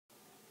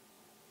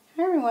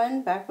Hi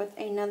everyone, back with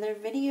another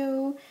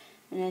video,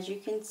 and as you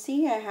can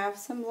see I have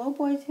some low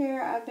boys here.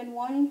 I've been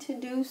wanting to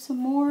do some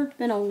more. It's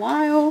been a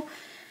while.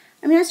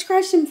 I mean, I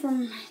scratched them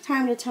from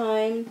time to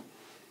time.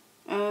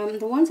 The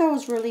ones I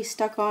was really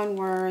stuck on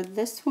were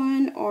this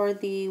one or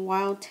the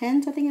Wild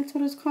Tins, I think that's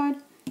what it's called.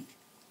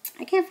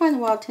 I can't find the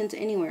Wild Tins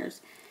anywhere.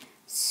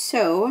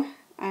 So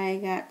I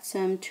got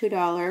some $2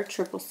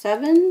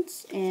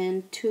 777s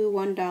and two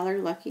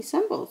 $1 lucky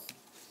symbols.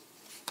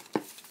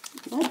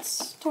 Let's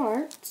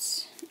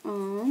start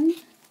on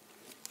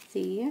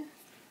the,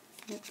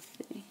 let's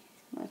see,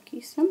 lucky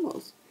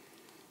symbols.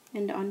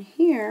 And on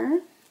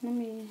here, let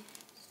me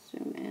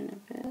zoom in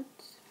a bit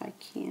if I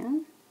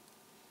can.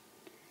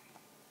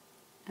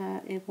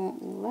 It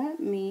won't let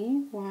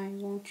me. Why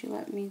won't you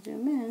let me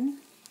zoom in?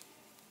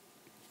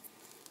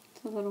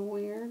 It's a little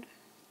weird.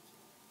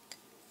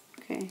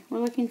 Okay, we're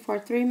looking for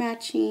 3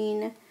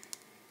 matching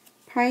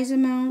prize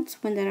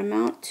amounts. Win that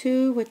amount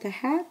 2 with the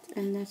hat,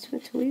 and that's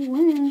what we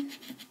win.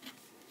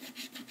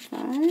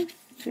 5,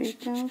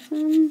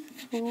 3,000,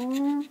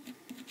 $4,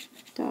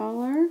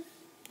 $1.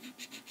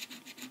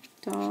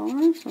 So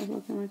it's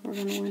looking like we're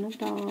going to win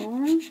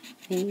 $1,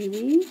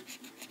 maybe.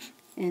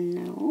 And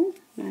no,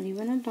 not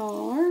even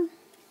 $1.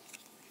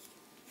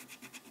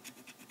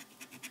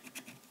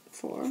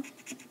 4,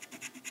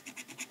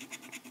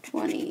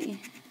 20,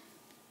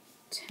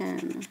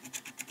 10,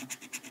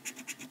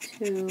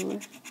 2,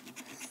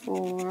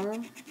 4,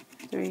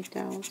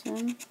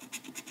 3,000,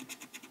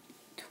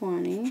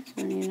 20. So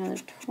we need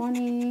another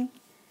 20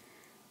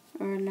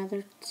 or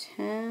another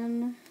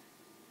 10.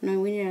 No,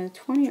 we need another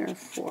 20 or a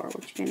 4,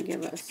 which is going to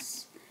give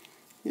us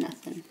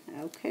nothing.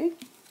 Okay.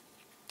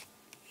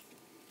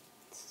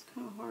 This is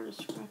kind of hard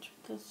to scratch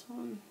with this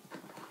one.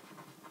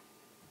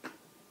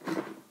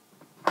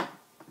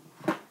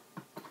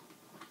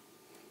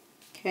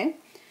 Okay.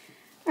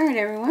 Alright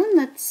everyone,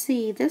 let's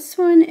see. This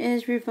one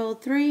is reveal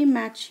 3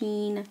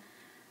 matching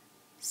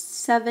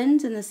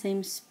 7s in the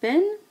same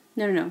spin.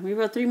 No.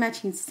 Reveal 3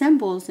 matching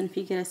symbols, and if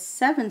you get a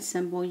 7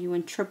 symbol, you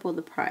win triple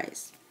the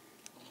prize.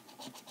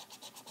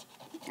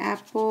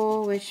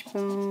 Apple,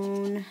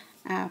 wishbone,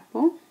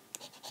 apple.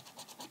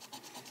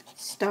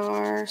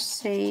 Star,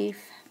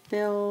 safe,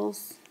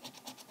 bills.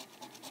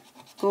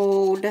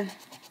 Gold,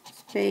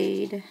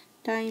 spade,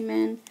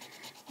 diamond.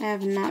 I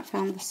have not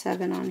found the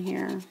 7 on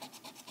here.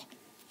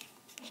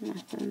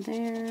 Nothing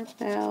there.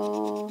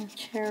 Bell,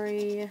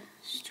 cherry,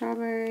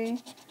 strawberry,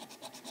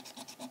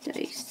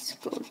 dice,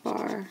 gold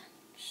bar,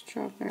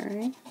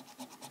 strawberry,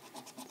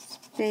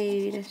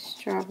 spade,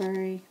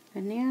 strawberry,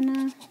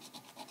 banana,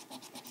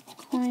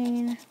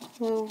 coin,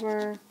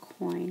 clover,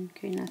 coin.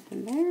 Okay,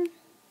 nothing there.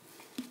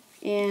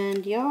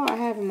 And y'all, I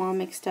have them all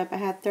mixed up. I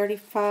had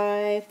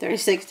 35,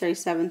 36,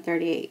 37,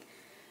 38.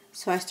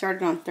 So I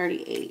started on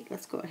 38.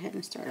 Let's go ahead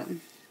and start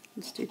on.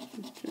 Let's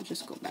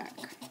just go back.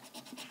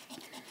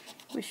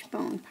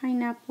 Wishbone,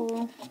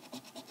 pineapple,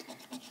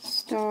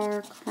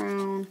 star,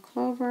 crown,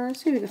 clover.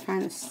 Let's see if we can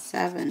find the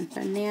 7.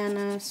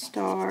 Banana,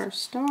 star,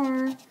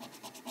 star,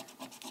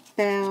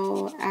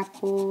 bell,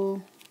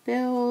 apple,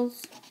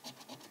 bills,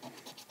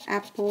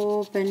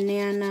 apple,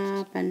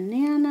 banana,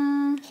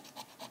 banana,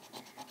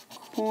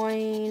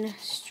 coin,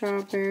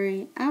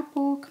 strawberry,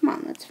 apple. Come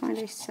on, let's find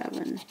a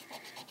 7.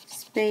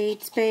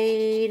 Spade,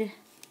 spade,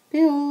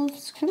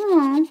 bills. Come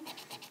on.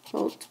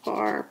 Gold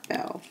bar,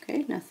 bell.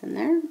 Okay, nothing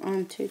there.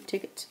 On to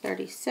ticket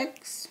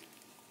 36.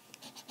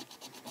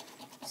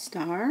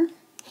 Star,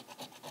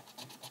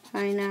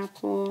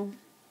 pineapple,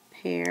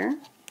 pear,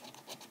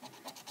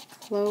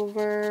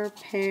 clover,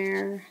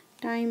 pear,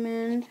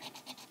 diamond,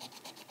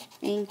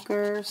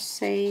 anchor,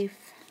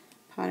 safe,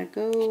 pot of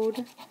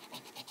gold,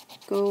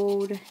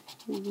 gold,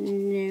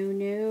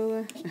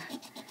 no,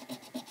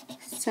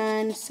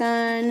 sun,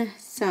 sun,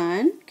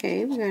 sun.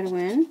 Okay, we got to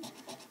win.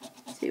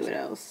 Let's see what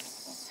else.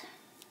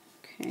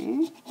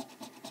 Okay,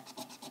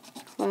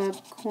 club,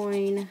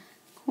 coin,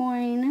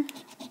 coin,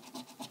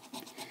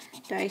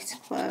 dice,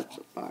 club,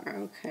 bar.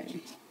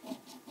 Okay.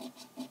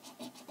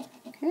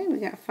 Okay, we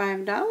got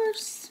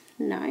 $5.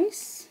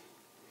 Nice.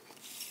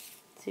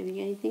 Let's see if we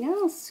get anything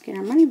else. Get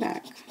our money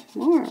back.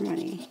 More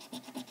money.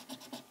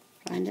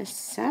 Find a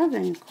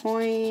 7.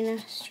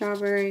 Coin,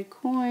 strawberry,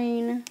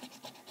 coin,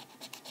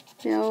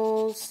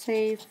 bills,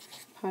 safe,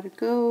 pot of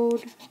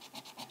gold,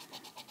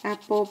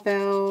 apple,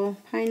 bell,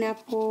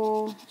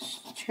 pineapple,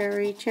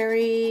 cherry,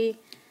 cherry,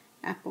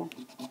 apple,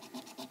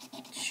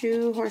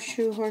 shoe,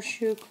 horseshoe,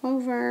 horseshoe,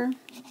 clover,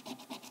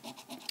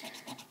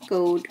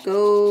 gold,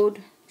 gold,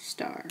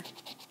 star,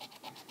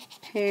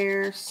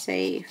 pear,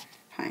 safe,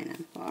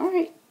 pineapple.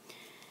 Alright.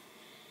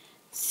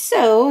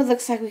 So, it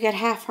looks like we got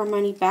half our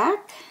money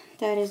back.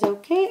 That is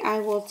okay. I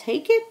will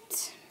take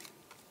it.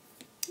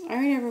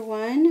 Alright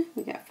everyone,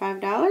 we got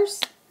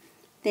 $5.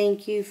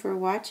 Thank you for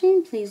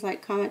watching. Please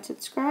like, comment,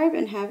 subscribe,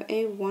 and have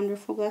a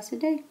wonderful, blessed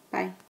day. Bye.